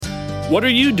What are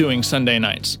you doing Sunday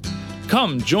nights?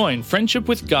 Come join Friendship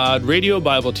with God radio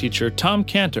Bible teacher Tom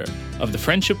Cantor of the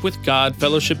Friendship with God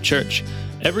Fellowship Church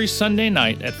every Sunday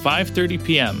night at 5:30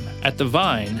 p.m. at The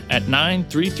Vine at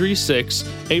 9336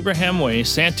 Abraham Way,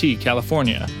 Santee,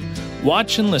 California.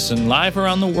 Watch and listen live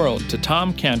around the world to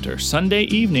Tom Cantor Sunday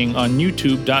evening on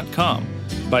YouTube.com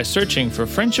by searching for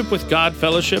Friendship with God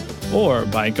Fellowship or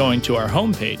by going to our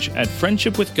homepage at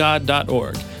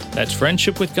friendshipwithgod.org. That's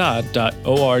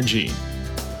friendshipwithgod.org.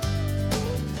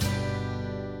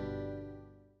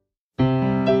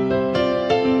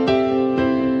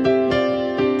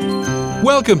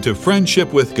 Welcome to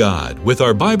Friendship with God with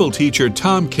our Bible teacher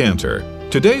Tom Cantor.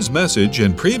 Today's message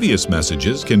and previous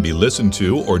messages can be listened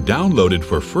to or downloaded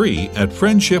for free at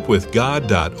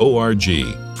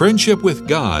friendshipwithgod.org.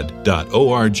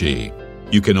 friendshipwithgod.org.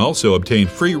 You can also obtain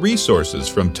free resources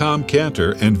from Tom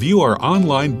Cantor and view our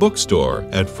online bookstore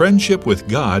at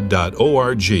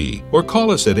friendshipwithgod.org or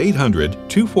call us at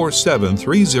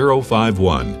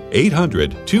 800-247-3051,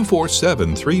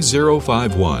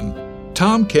 800-247-3051.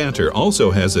 Tom Cantor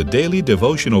also has a daily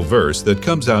devotional verse that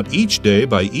comes out each day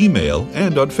by email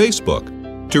and on Facebook.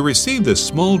 To receive this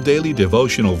small daily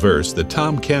devotional verse that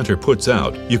Tom Cantor puts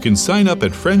out, you can sign up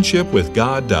at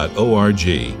friendshipwithgod.org,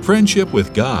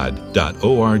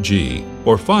 friendshipwithgod.org,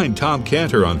 or find Tom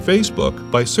Cantor on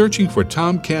Facebook by searching for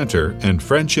Tom Cantor and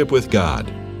Friendship with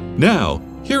God. Now,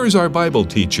 here is our Bible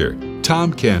teacher,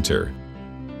 Tom Cantor.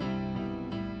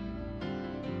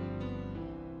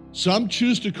 Some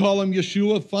choose to call him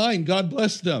Yeshua. Fine, God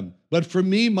bless them. But for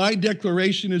me, my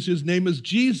declaration is his name is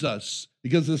Jesus,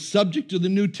 because the subject of the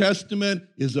New Testament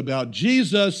is about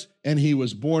Jesus, and he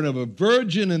was born of a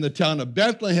virgin in the town of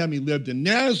Bethlehem. He lived in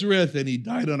Nazareth, and he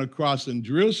died on a cross in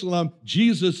Jerusalem.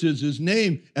 Jesus is his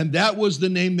name, and that was the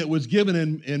name that was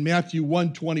given in Matthew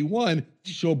 1:21.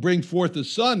 He shall bring forth a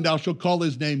son, thou shalt call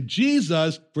his name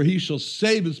Jesus, for he shall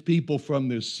save his people from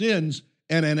their sins.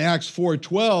 And in Acts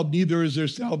 4:12, neither is there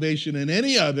salvation in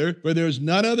any other, for there is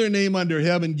none other name under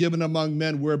heaven given among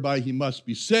men whereby he must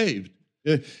be saved.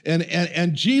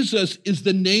 And Jesus is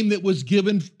the name that was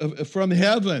given from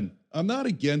heaven. I'm not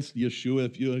against Yeshua.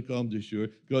 If you call him Yeshua,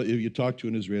 if you talk to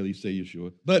an Israeli, say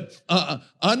Yeshua. But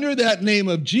under that name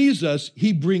of Jesus,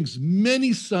 he brings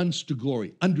many sons to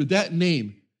glory. Under that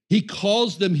name, he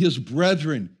calls them his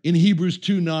brethren in Hebrews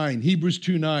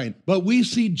 2:9. But we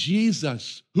see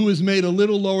Jesus, who is made a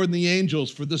little lower than the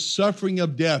angels for the suffering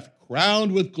of death,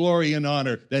 crowned with glory and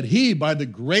honor, that he, by the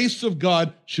grace of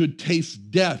God, should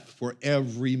taste death for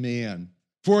every man.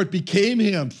 For it became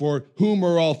him, for whom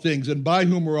are all things, and by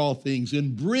whom are all things,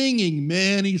 in bringing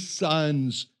many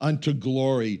sons unto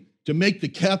glory, to make the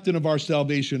captain of our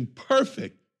salvation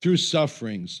perfect through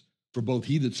sufferings. For both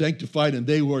he that sanctified and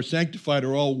they who are sanctified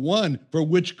are all one, for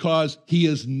which cause he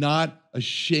is not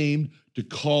ashamed to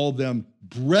call them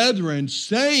brethren,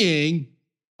 saying,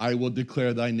 I will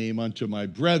declare thy name unto my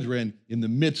brethren. In the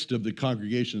midst of the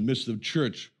congregation, in the midst of the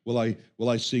church, will I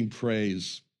sing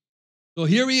praise. So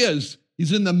here he is.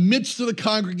 He's in the midst of the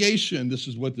congregation. This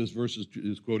is what this verse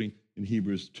is quoting in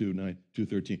Hebrews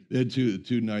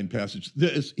 2:9 passage.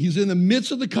 He's in the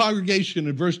midst of the congregation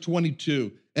in verse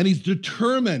 22, and he's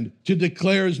determined to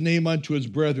declare his name unto his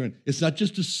brethren. It's not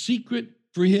just a secret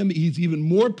for him. He's even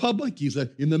more public. He's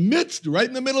in the midst, right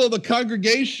in the middle of the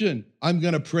congregation. I'm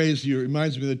going to praise you. It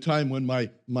reminds me of the time when my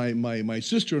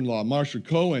sister-in-law, Marsha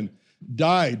Cohen,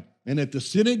 died. And at the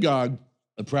synagogue,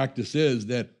 the practice is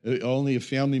that only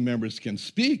family members can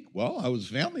speak. Well, I was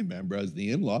a family member. I was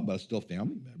the in-law, but I was still a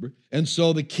family member. And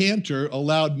so the cantor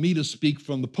allowed me to speak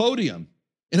from the podium.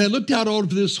 And I looked out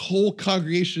over this whole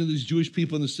congregation of these Jewish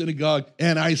people in the synagogue,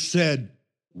 and I said,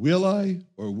 will I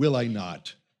or will I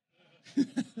not?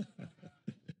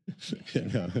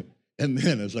 And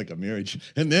then it's like a marriage.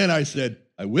 And then I said,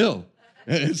 I will.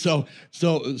 And so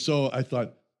I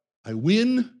thought, I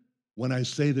win when I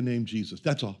say the name Jesus.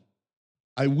 That's all.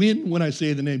 I win when I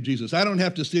say the name Jesus. I don't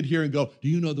have to sit here and go, do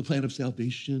you know the plan of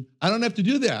salvation? I don't have to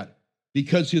do that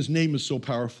because his name is so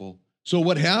powerful. So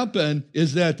what happened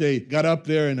is that they got up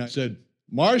there and I said,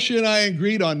 Marcia and I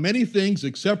agreed on many things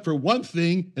except for one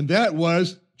thing, and that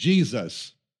was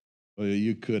Jesus. Well,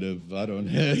 you could have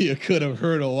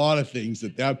heard a lot of things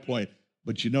at that point.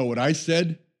 But you know what I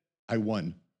said? I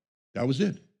won. That was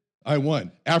it. I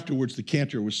won. Afterwards, the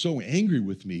cantor was so angry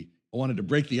with me. I wanted to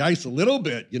break the ice a little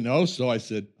bit, So I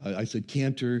said,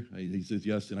 cantor. He says,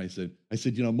 yes. And I said,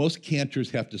 most cantors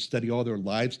have to study all their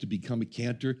lives to become a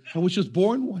cantor. I was just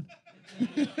born one.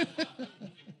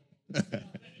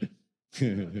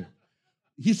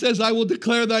 He says, I will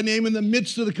declare thy name in the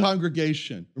midst of the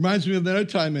congregation. Reminds me of another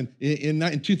time in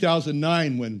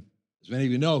 2009 when As many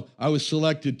of you know, I was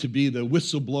selected to be the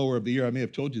whistleblower of the year. I may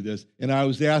have told you this. And I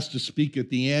was asked to speak at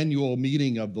the annual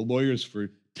meeting of the Lawyers for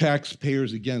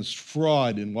Taxpayers Against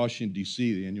Fraud in Washington,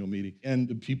 D.C., the annual meeting. And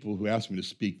the people who asked me to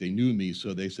speak, they knew me.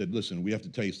 So they said, listen, we have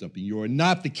to tell you something. You are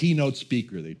not the keynote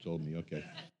speaker, they told me. Okay.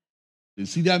 You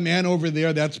see that man over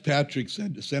there? That's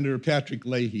Senator Patrick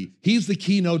Leahy. He's the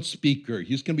keynote speaker.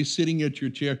 He's going to be sitting at your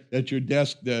chair, at your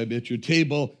desk, at your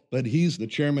table, but he's the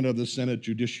chairman of the Senate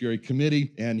Judiciary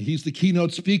Committee, and he's the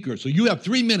keynote speaker. So you have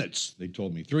 3 minutes, they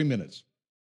told me, 3 minutes.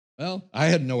 Well, I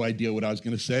had no idea what I was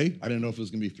going to say. I didn't know if it was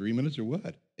going to be 3 minutes or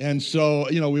what. And so,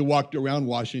 we walked around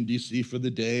Washington, D.C. for the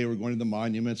day. We're going to the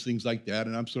monuments, things like that,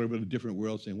 and I'm sort of in a different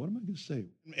world saying, what am I going to say?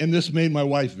 And this made my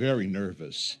wife very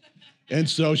nervous. And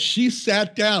so she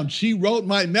sat down. She wrote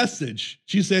my message.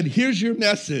 She said, here's your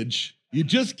message. You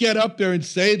just get up there and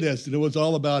say this. And it was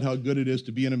all about how good it is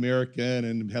to be an American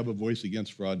and have a voice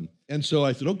against fraud. And so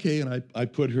I said, okay. And I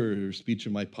put her speech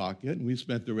in my pocket. And we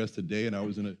spent the rest of the day. And I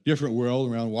was in a different world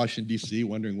around Washington, D.C.,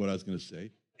 wondering what I was going to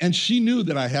say. And she knew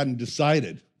that I hadn't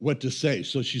decided what to say.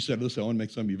 So she said, listen, I want to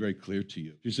make something very clear to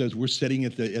you. She says, we're sitting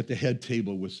at the head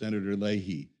table with Senator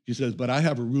Leahy. She says, but I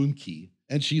have a room key.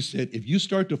 And she said, if you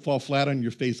start to fall flat on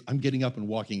your face, I'm getting up and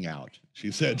walking out,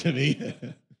 she said to me.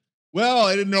 Well,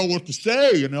 I didn't know what to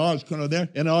say, I was kind of there.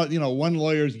 And, one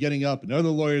lawyer's getting up, another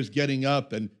lawyer's getting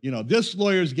up, and, this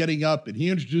lawyer's getting up, and he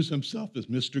introduced himself as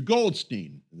Mr.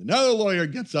 Goldstein. And another lawyer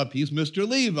gets up, he's Mr.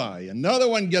 Levi. Another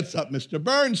one gets up, Mr.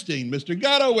 Bernstein, Mr.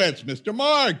 Gutowitz, Mr.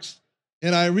 Marks.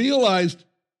 And I realized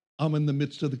I'm in the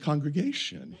midst of the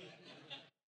congregation.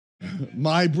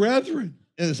 My brethren.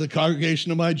 And it's a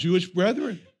congregation of my Jewish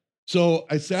brethren. So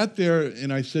I sat there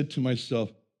and I said to myself,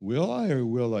 will I or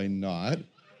will I not?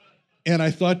 And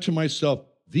I thought to myself,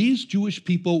 these Jewish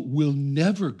people will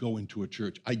never go into a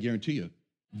church. I guarantee you.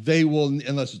 They will,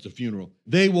 unless it's a funeral.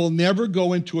 They will never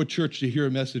go into a church to hear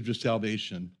a message of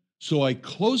salvation. So I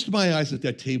closed my eyes at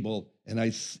that table and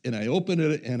I opened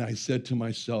it and I said to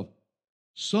myself,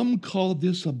 some call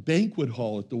this a banquet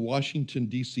hall at the Washington,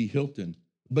 D.C. Hilton.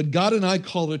 But God and I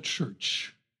call it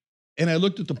church. And I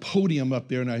looked at the podium up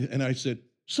there and I said,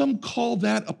 some call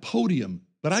that a podium,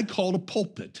 but I call it a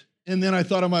pulpit. And then I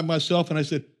thought about myself and I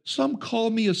said, some call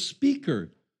me a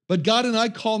speaker, but God and I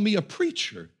call me a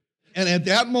preacher. And at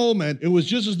that moment, it was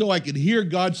just as though I could hear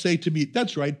God say to me,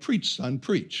 that's right, preach, son,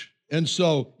 preach. And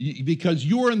so, because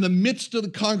you are in the midst of the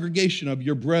congregation of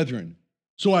your brethren.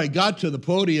 So I got to the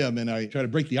podium and I tried to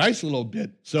break the ice a little bit.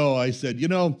 So I said,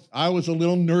 I was a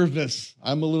little nervous.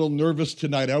 I'm a little nervous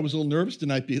tonight. I was a little nervous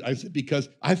tonight, I said, because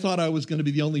I thought I was going to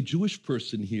be the only Jewish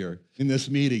person here in this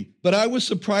meeting. But I was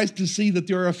surprised to see that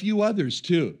there are a few others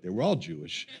too. They were all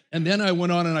Jewish. And then I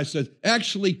went on and I said,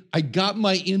 actually, I got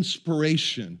my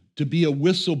inspiration to be a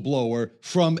whistleblower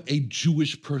from a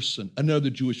Jewish person,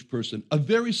 another Jewish person, a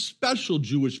very special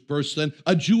Jewish person,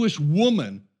 a Jewish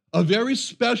woman, a very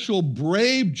special,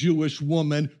 brave Jewish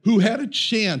woman who had a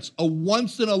chance, a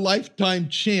once-in-a-lifetime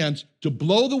chance to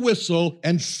blow the whistle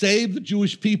and save the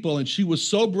Jewish people. And she was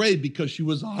so brave because she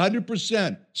was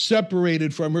 100%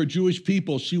 separated from her Jewish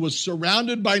people. She was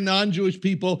surrounded by non-Jewish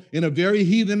people in a very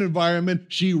heathen environment.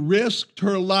 She risked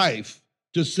her life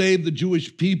to save the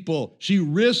Jewish people. She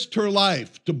risked her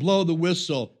life to blow the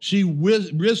whistle. She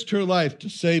risked her life to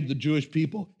save the Jewish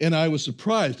people. And I was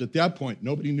surprised at that point.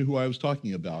 Nobody knew who I was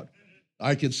talking about.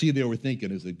 I could see they were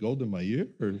thinking, is it gold in my ear?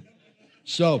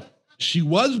 So she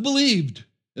was believed.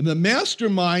 And the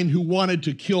mastermind who wanted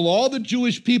to kill all the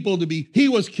Jewish people he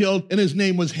was killed, and his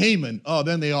name was Haman. Oh,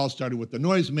 then they all started with the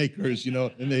noisemakers,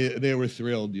 and they were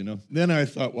thrilled, Then I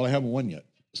thought, well, I haven't won yet.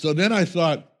 So then I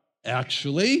thought,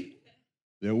 actually,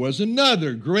 there was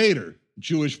another greater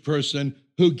Jewish person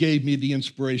who gave me the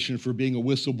inspiration for being a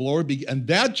whistleblower. And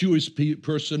that Jewish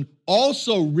person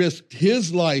also risked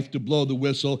his life to blow the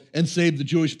whistle and save the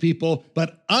Jewish people.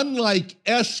 But unlike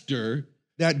Esther,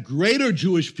 that greater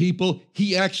Jewish people,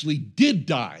 he actually did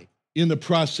die in the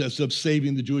process of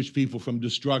saving the Jewish people from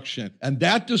destruction. And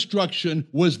that destruction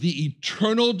was the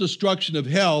eternal destruction of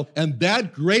hell. And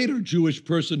that greater Jewish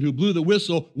person who blew the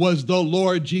whistle was the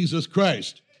Lord Jesus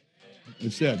Christ.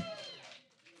 It said,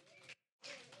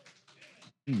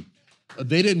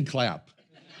 they didn't clap.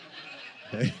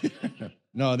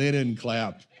 No, they didn't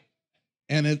clap.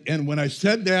 And when I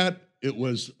said that, it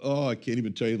was, I can't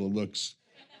even tell you the looks.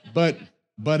 But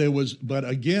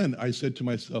again, I said to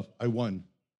myself, I won.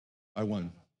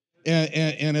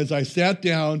 And as I sat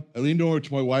down, I leaned over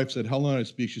to my wife, said, how long did I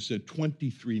speak? She said,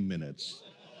 23 minutes.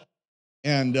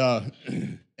 And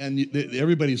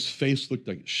everybody's face looked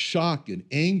like shock and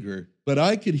anger, but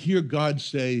I could hear God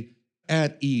say,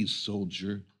 at ease,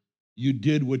 soldier, you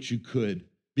did what you could.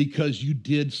 because you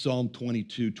did Psalm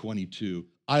 22:22.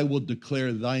 I will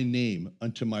declare thy name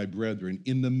unto my brethren.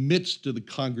 In the midst of the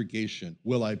congregation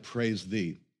will I praise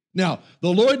thee. Now, the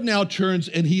Lord now turns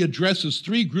and he addresses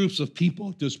three groups of people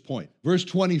at this point. Verse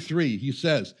 23, he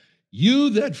says, you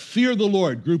that fear the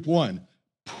Lord, group one,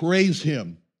 praise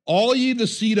him. All ye the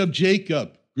seed of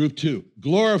Jacob, group two,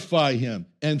 glorify him.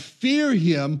 And fear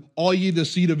him, all ye the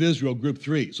seed of Israel, group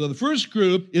three. So the first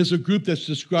group is a group that's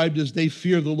described as they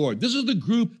fear the Lord. This is the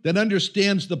group that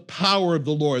understands the power of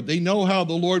the Lord. They know how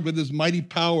the Lord with his mighty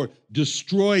power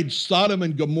destroyed Sodom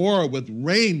and Gomorrah with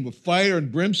rain, with fire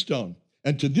and brimstone.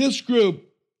 And to this group,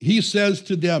 he says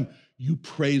to them, you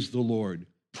praise the Lord.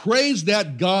 Praise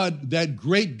that God, that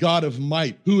great God of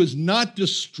might, who is not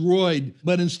destroyed,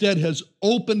 but instead has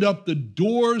opened up the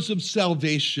doors of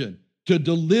salvation to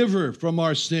deliver from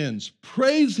our sins.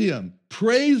 Praise him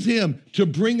to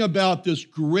bring about this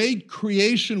great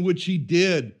creation which he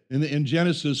did in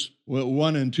Genesis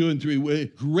 1 and 2 and 3.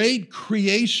 Great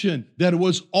creation that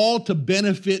was all to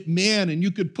benefit man. And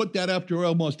you could put that after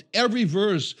almost every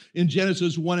verse in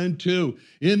Genesis 1 and 2.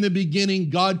 In the beginning,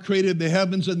 God created the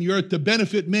heavens and the earth to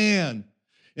benefit man.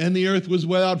 And the earth was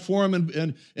without form,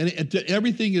 and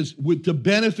everything is to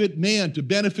benefit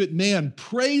man,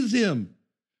 Praise him.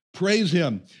 Praise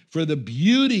him for the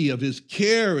beauty of his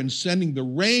care in sending the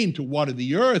rain to water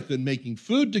the earth and making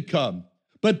food to come.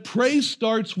 But praise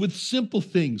starts with simple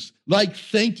things, like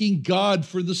thanking God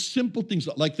for the simple things,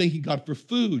 like thanking God for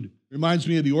food. Reminds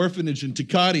me of the orphanage in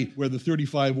Tecate, where the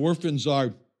 35 orphans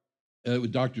are,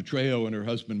 with Dr. Trejo and her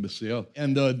husband, Maciel.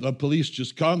 And the police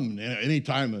just come any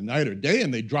time of night or day,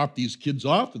 and they drop these kids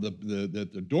off at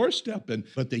the doorstep,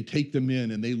 but they take them in,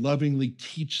 and they lovingly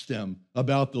teach them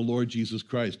about the Lord Jesus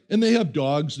Christ. And they have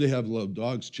dogs, chickens, they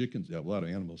have a lot of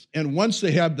animals. And once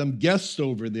they had them guests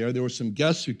over there were some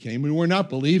guests who came who were not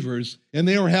believers, and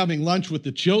they were having lunch with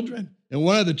the children. And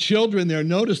one of the children there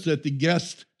noticed that the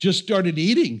guest just started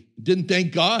eating, didn't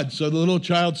thank God. So the little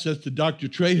child says to Dr.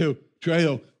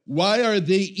 Trejo, why are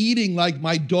they eating like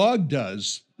my dog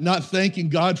does, not thanking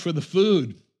God for the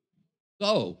food?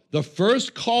 So the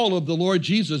first call of the Lord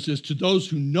Jesus is to those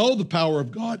who know the power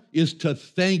of God, is to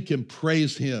thank and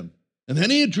praise him. And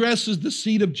then he addresses the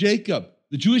seed of Jacob,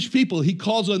 the Jewish people. He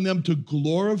calls on them to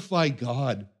glorify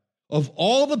God. Of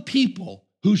all the people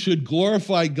who should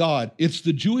glorify God, it's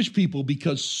the Jewish people,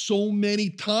 because so many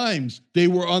times they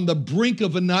were on the brink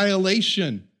of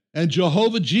annihilation. And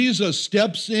Jehovah Jesus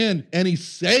steps in and he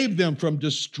saved them from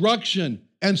destruction.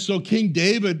 And so King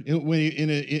David,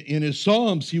 in his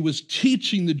Psalms, he was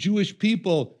teaching the Jewish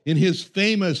people in his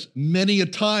famous many a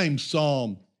time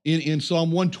psalm, in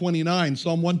Psalm 129,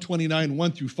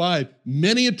 1-5.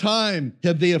 Many a time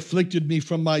have they afflicted me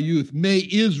from my youth. May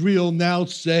Israel now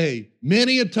say,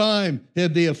 many a time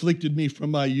have they afflicted me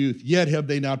from my youth, yet have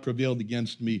they not prevailed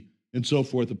against me, and so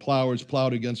forth. The plowers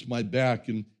plowed against my back,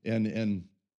 and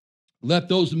let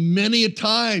those many a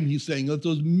time, he's saying, let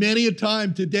those many a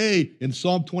time today in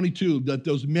Psalm 22, let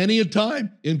those many a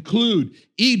time include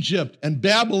Egypt and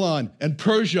Babylon and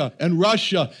Persia and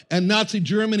Russia and Nazi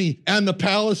Germany and the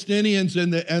Palestinians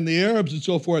and the Arabs and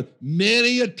so forth.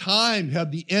 Many a time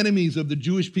have the enemies of the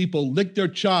Jewish people licked their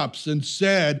chops and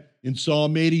said, in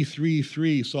Psalm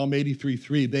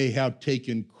 83:3, they have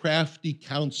taken crafty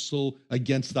counsel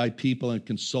against thy people and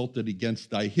consulted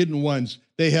against thy hidden ones.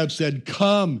 They have said,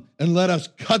 come and let us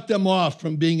cut them off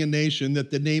from being a nation, that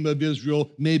the name of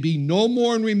Israel may be no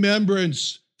more in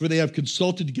remembrance, for they have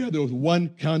consulted together with one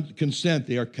consent.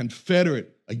 They are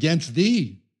confederate against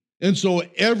thee. And so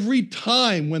every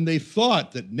time when they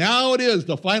thought that now it is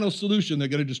the final solution, they're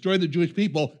going to destroy the Jewish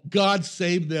people, God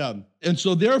saved them. And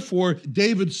so therefore,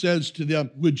 David says to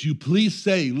them, would you please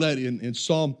say, in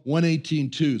Psalm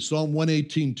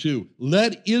 118:2,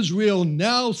 let Israel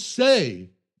now say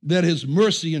that his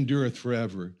mercy endureth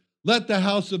forever. Let the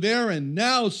house of Aaron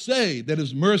now say that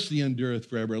his mercy endureth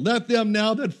forever. Let them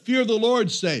now that fear the Lord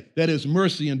say that his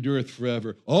mercy endureth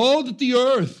forever. Oh, that the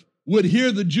earth would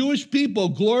hear the Jewish people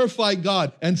glorify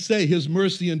God and say his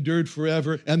mercy endured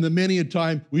forever, and the many a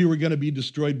time we were going to be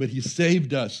destroyed, but he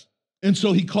saved us. And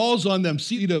so he calls on them,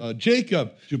 seed of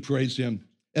Jacob, to praise him.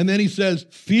 And then he says,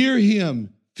 fear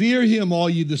him, all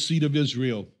ye the seed of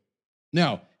Israel.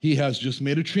 Now, he has just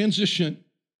made a transition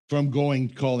from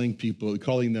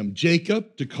calling them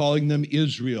Jacob to calling them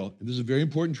Israel. And this is a very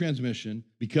important transmission,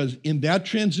 because in that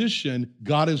transition,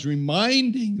 God is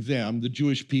reminding them, the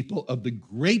Jewish people, of the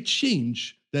great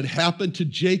change that happened to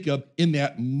Jacob in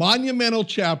that monumental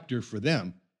chapter for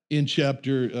them in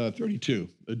chapter 32,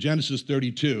 Genesis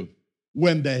 32.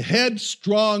 When the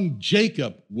headstrong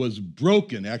Jacob was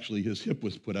broken, actually his hip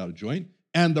was put out of joint,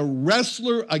 And the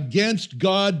wrestler against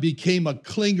God became a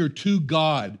clinger to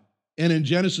God. And in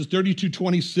Genesis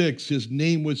 32:26, his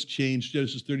name was changed.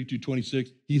 Genesis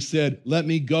 32:26, he said, let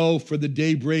me go, for the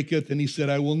day breaketh. And he said,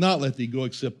 I will not let thee go,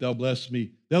 except thou bless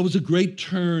me. That was a great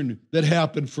turn that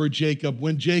happened for Jacob.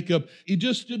 When Jacob, he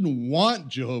just didn't want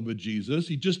Jehovah Jesus.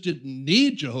 He just didn't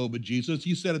need Jehovah Jesus.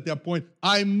 He said at that point,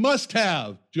 I must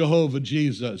have Jehovah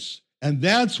Jesus. And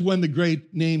that's when the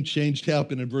great name change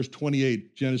happened in verse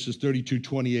 28, Genesis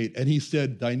 32:28. And he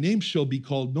said, thy name shall be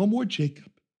called no more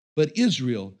Jacob, but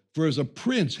Israel. For as a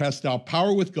prince hast thou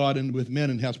power with God and with men,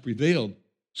 and hast prevailed.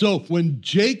 So when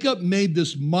Jacob made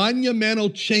this monumental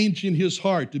change in his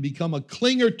heart to become a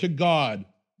clinger to God,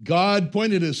 God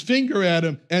pointed his finger at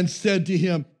him and said to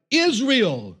him,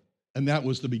 Israel. And that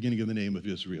was the beginning of the name of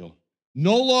Israel.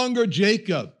 No longer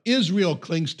Jacob. Israel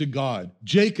clings to God.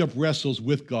 Jacob wrestles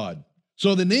with God.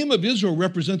 So the name of Israel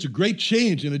represents a great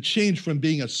change, and a change from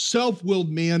being a self-willed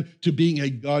man to being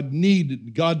a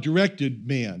God-directed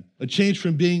man. A change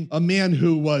from being a man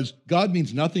who was, God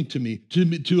means nothing to me,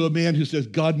 to a man who says,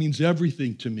 God means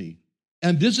everything to me.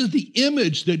 And this is the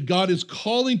image that God is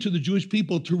calling to the Jewish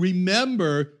people to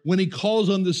remember when he calls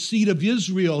on the seed of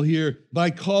Israel here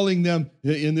by calling them,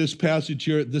 in this passage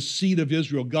here, the seed of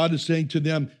Israel. God is saying to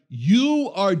them,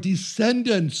 you are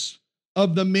descendants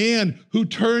of the man who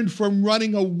turned from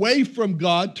running away from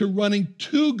God to running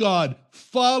to God.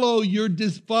 Follow your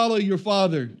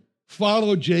father.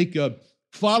 Follow Jacob.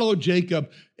 Follow Jacob.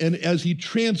 And as he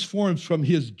transforms from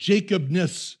his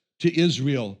Jacobness to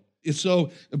Israel, it's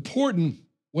so important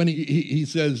when he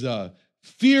says,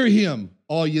 fear him,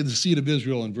 all ye the seed of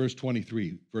Israel, in verse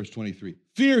 23.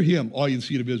 Fear him, all ye the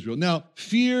seed of Israel. Now,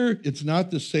 fear, it's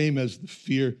not the same as the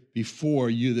fear before,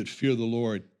 you that fear the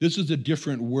Lord. This is a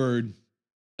different word.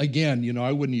 Again,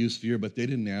 I wouldn't use fear, but they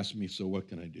didn't ask me, so what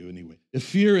can I do anyway? If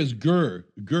fear is gur.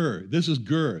 This is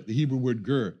gur, the Hebrew word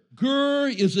gur. Gur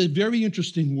is a very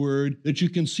interesting word that you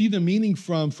can see the meaning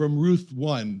from Ruth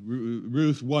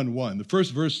 1:1, the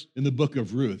first verse in the book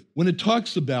of Ruth. When it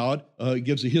talks about, it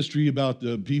gives a history about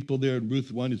the people there in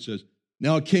Ruth 1, it says,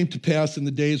 now it came to pass in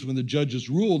the days when the judges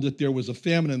ruled that there was a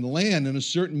famine in the land, and a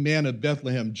certain man of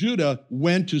Bethlehem, Judah,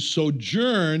 went to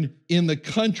sojourn in the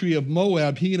country of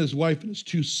Moab, he and his wife and his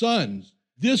 2 sons.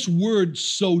 This word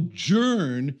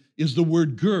sojourn is the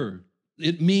word gur.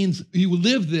 It means you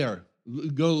live there.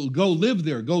 Go live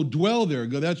there. Go dwell there.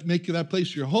 Make that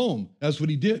place your home. That's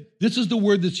what he did. This is the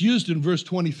word that's used in verse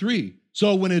 23.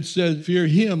 So when it says, fear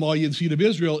him, all ye the seed of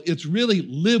Israel, it's really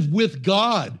live with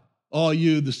God. All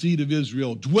you, the seed of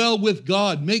Israel, dwell with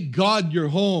God, make God your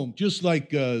home, just like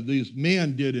this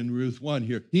man did in Ruth 1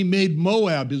 here. He made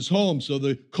Moab his home, so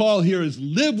the call here is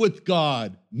live with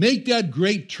God, make that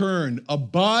great turn,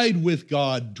 abide with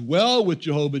God, dwell with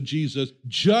Jehovah Jesus,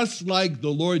 just like the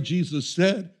Lord Jesus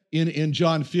said in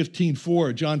John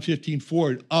 15:4. John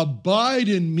 15:4, abide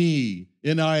in me,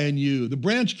 and I in you. The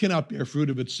branch cannot bear fruit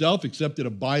of itself, except it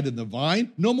abide in the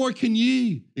vine. No more can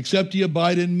ye, except ye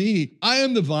abide in me. I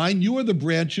am the vine, you are the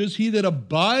branches. He that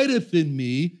abideth in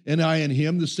me, and I in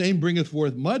him, the same bringeth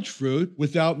forth much fruit.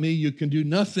 Without me you can do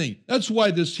nothing. That's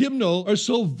why this hymnal are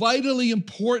so vitally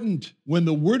important. When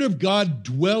the word of God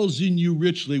dwells in you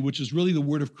richly, which is really the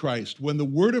word of Christ, when the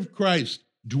word of Christ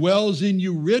dwells in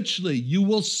you richly, you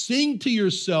will sing to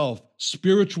yourself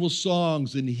spiritual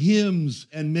songs and hymns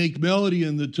and make melody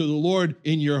to the Lord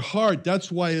in your heart.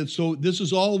 That's why this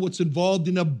is all what's involved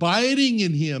in abiding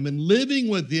in him and living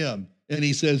with him. And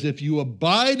he says, if you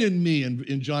abide in me,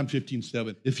 in John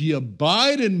 15:7, if ye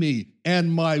abide in me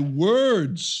and my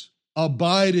words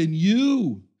abide in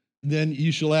you, then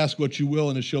you shall ask what you will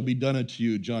and it shall be done unto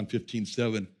you, John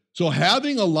 15:7. So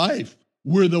having a life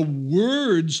where the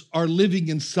words are living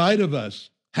inside of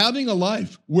us, having a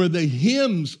life where the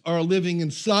hymns are living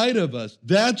inside of us,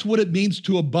 that's what it means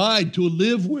to abide, to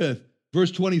live with. Verse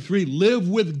 23, live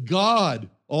with God,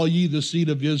 all ye the seed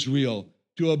of Israel,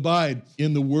 to abide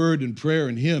in the word and prayer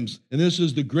and hymns. And this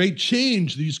is the great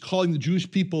change that he's calling the Jewish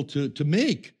people to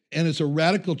make. And it's a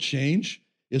radical change.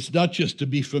 It's not just to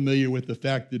be familiar with the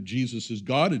fact that Jesus is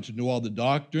God and to know all the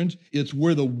doctrines. It's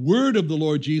where the word of the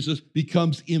Lord Jesus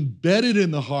becomes embedded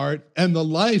in the heart and the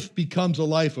life becomes a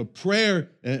life of prayer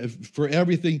for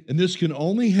everything. And this can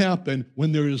only happen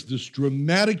when there is this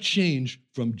dramatic change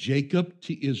from Jacob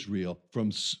to Israel,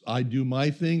 from I do my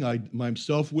thing, my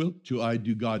self-will, to I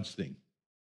do God's thing.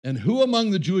 And who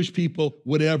among the Jewish people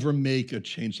would ever make a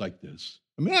change like this?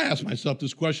 I mean, I ask myself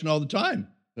this question all the time.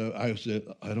 I said,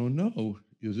 I don't know.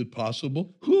 Is it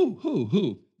possible?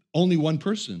 Who? Only one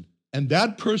person. And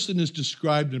that person is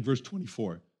described in verse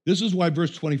 24. This is why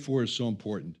verse 24 is so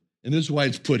important. And this is why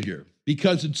it's put here.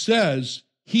 Because it says,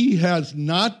 he has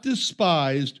not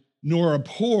despised nor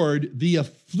abhorred the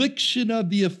affliction of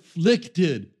the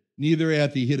afflicted. Neither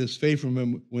hath he hid his face from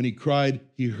him. When he cried,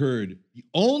 he heard. The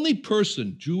only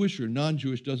person, Jewish or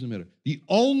non-Jewish, doesn't matter. The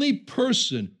only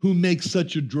person who makes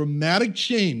such a dramatic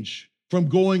change from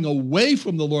going away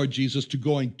from the Lord Jesus to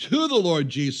going to the Lord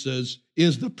Jesus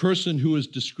is the person who is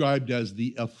described as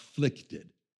the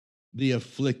afflicted. The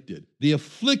afflicted. The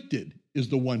afflicted is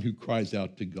the one who cries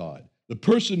out to God. The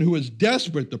person who is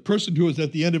desperate, the person who is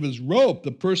at the end of his rope,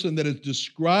 the person that is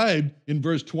described in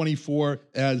verse 24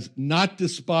 as not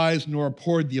despised nor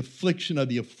abhorred the affliction of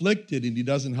the afflicted, and he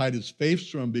doesn't hide his face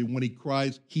from him, but when he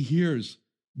cries, he hears.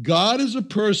 God is a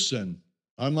person,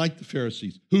 unlike the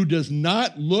Pharisees, who does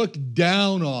not look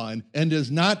down on and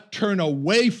does not turn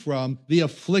away from the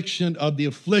affliction of the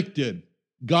afflicted.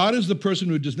 God is the person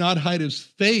who does not hide his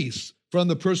face from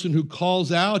the person who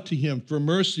calls out to him for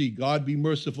mercy. God, be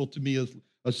merciful to me,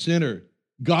 a sinner.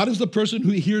 God is the person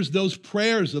who hears those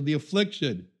prayers of the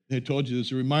afflicted. I told you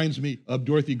this. It reminds me of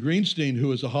Dorothy Greenstein,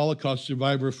 who is a Holocaust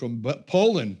survivor from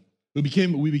Poland, we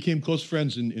became close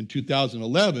friends in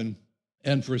 2011.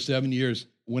 And for 7 years,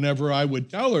 whenever I would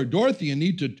tell her, Dorothy, you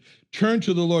need to turn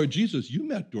to the Lord Jesus. You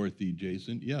met Dorothy,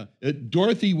 Jason. Yeah.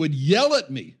 Dorothy would yell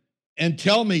at me and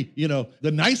tell me,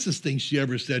 the nicest thing she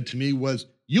ever said to me was,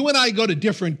 you and I go to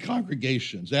different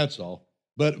congregations, that's all.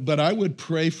 But I would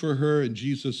pray for her in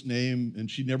Jesus' name, and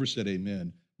she never said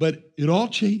amen. But it all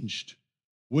changed.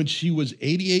 When she was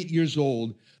 88 years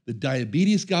old, the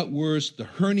diabetes got worse, the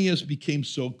hernias became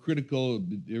so critical,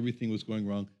 everything was going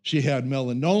wrong. She had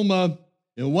melanoma,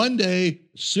 and one day,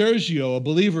 Sergio, a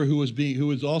believer who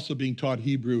was also being taught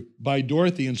Hebrew by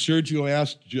Dorothy, and Sergio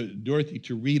asked Dorothy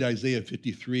to read Isaiah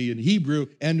 53 in Hebrew,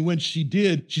 and when she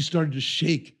did, she started to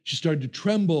shake, she started to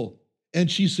tremble, and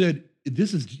she said,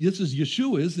 this is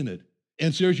Yeshua, isn't it?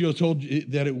 And Sergio told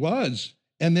that it was.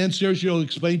 And then Sergio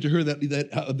explained to her that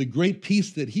the great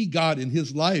peace that he got in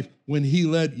his life when he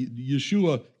let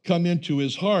Yeshua come into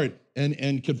his heart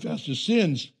and confess his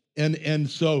sins. And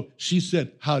so she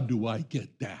said, how do I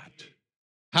get that?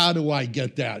 How do I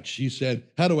get that? She said,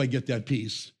 how do I get that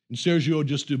peace? And Sergio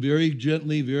just very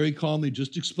gently, very calmly,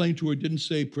 just explained to her, didn't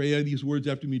say, pray these words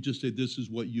after me, just say, this is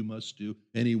what you must do.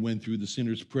 And he went through the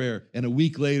sinner's prayer. And a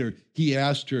week later, he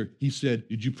asked her, he said,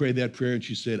 did you pray that prayer? And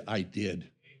she said, I did.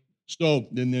 So,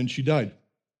 and then she died.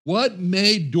 What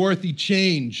made Dorothy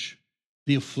change?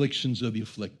 The afflictions of the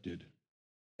afflicted.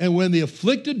 And when the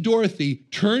afflicted Dorothy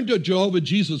turned to Jehovah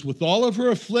Jesus with all of her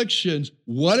afflictions,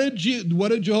 what did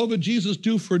Jehovah Jesus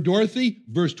do for Dorothy?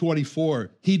 Verse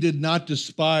 24, he did not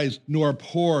despise nor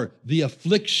abhor the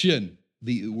affliction,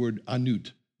 the word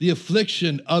anut, the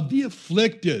affliction of the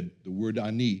afflicted, the word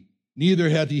ani. Neither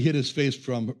hath he hid his face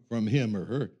from him or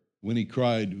her. When he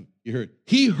cried,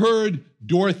 he heard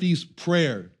Dorothy's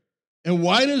prayer. And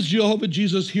why does Jehovah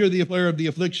Jesus hear the prayer of the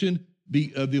affliction?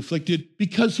 The afflicted,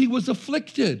 because he was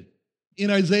afflicted.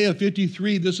 In Isaiah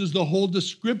 53, this is the whole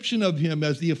description of him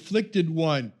as the afflicted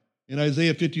one. In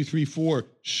Isaiah 53:4,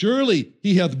 surely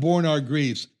he hath borne our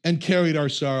griefs and carried our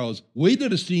sorrows. We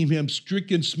did esteem him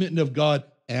stricken, smitten of God,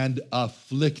 and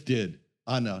afflicted.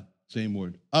 Anna, same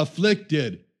word,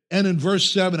 afflicted. And in verse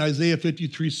 7, Isaiah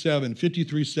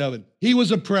 53:7, he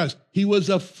was oppressed, he was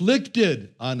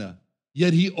afflicted, Anna.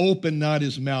 Yet he opened not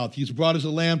his mouth. He's brought as a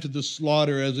lamb to the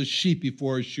slaughter, as a sheep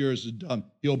before his shearers is dumb.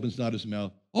 He opens not his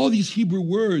mouth. All these Hebrew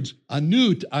words,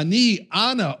 anut, ani,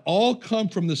 ana, all come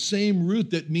from the same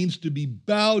root that means to be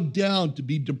bowed down, to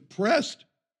be depressed.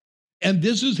 And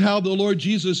this is how the Lord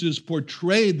Jesus is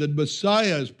portrayed, the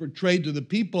Messiah is portrayed to the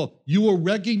people. You will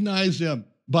recognize him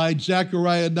by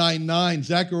Zechariah 9:9.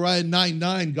 Zechariah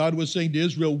 9:9, God was saying to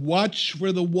Israel, watch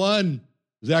for the one.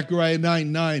 Zechariah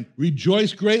 9:9,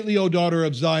 rejoice greatly, O daughter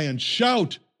of Zion.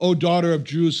 Shout, O daughter of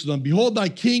Jerusalem. Behold, thy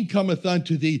king cometh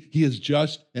unto thee. He is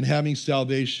just and having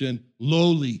salvation,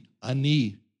 lowly,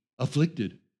 ani,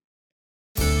 afflicted.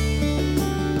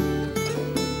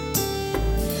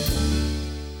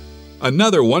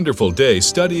 Another wonderful day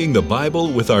studying the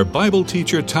Bible with our Bible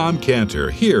teacher Tom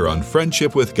Cantor here on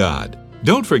Friendship with God.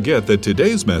 Don't forget that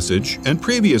today's message and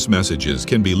previous messages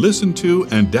can be listened to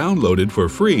and downloaded for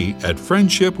free at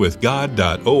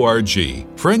friendshipwithgod.org.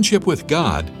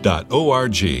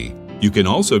 friendshipwithgod.org. You can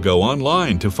also go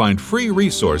online to find free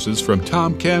resources from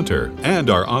Tom Cantor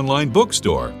and our online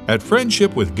bookstore at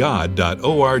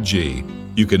friendshipwithgod.org.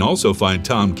 You can also find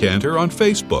Tom Cantor on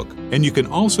Facebook, and you can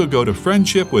also go to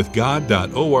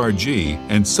friendshipwithgod.org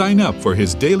and sign up for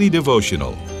his daily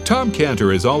devotional. Tom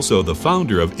Cantor is also the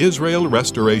founder of Israel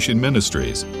Restoration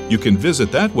Ministries. You can visit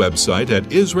that website at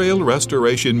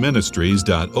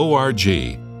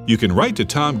israelrestorationministries.org. You can write to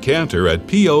Tom Cantor at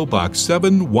P.O. Box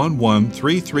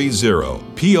 711330,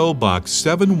 P.O. Box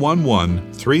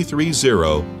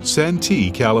 711330,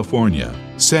 Santee, California.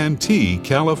 Santee,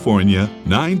 California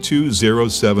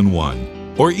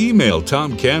 92071. Or email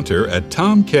Tom Cantor at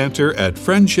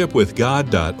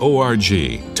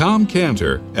tomcantor@friendshipwithgod.org,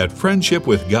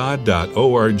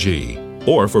 tomcantor@friendshipwithgod.org.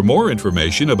 Or for more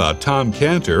information about Tom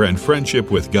Cantor and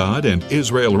Friendship with God and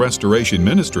Israel Restoration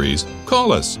Ministries,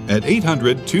 call us at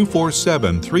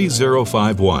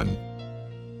 800-247-3051.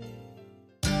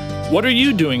 What are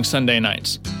you doing Sunday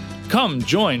nights? Come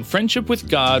join Friendship with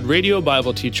God radio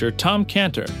Bible teacher Tom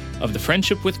Cantor of the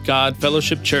Friendship with God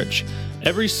Fellowship Church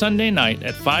every Sunday night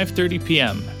at 5:30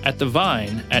 p.m. at The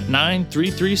Vine at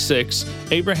 9336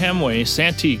 Abraham Way,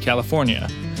 Santee, California.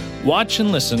 Watch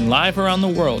and listen live around the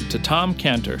world to Tom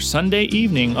Cantor Sunday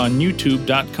evening on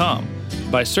YouTube.com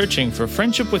by searching for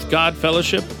Friendship with God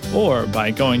Fellowship or by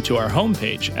going to our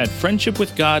homepage at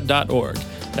friendshipwithgod.org.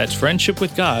 That's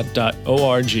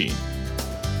friendshipwithgod.org.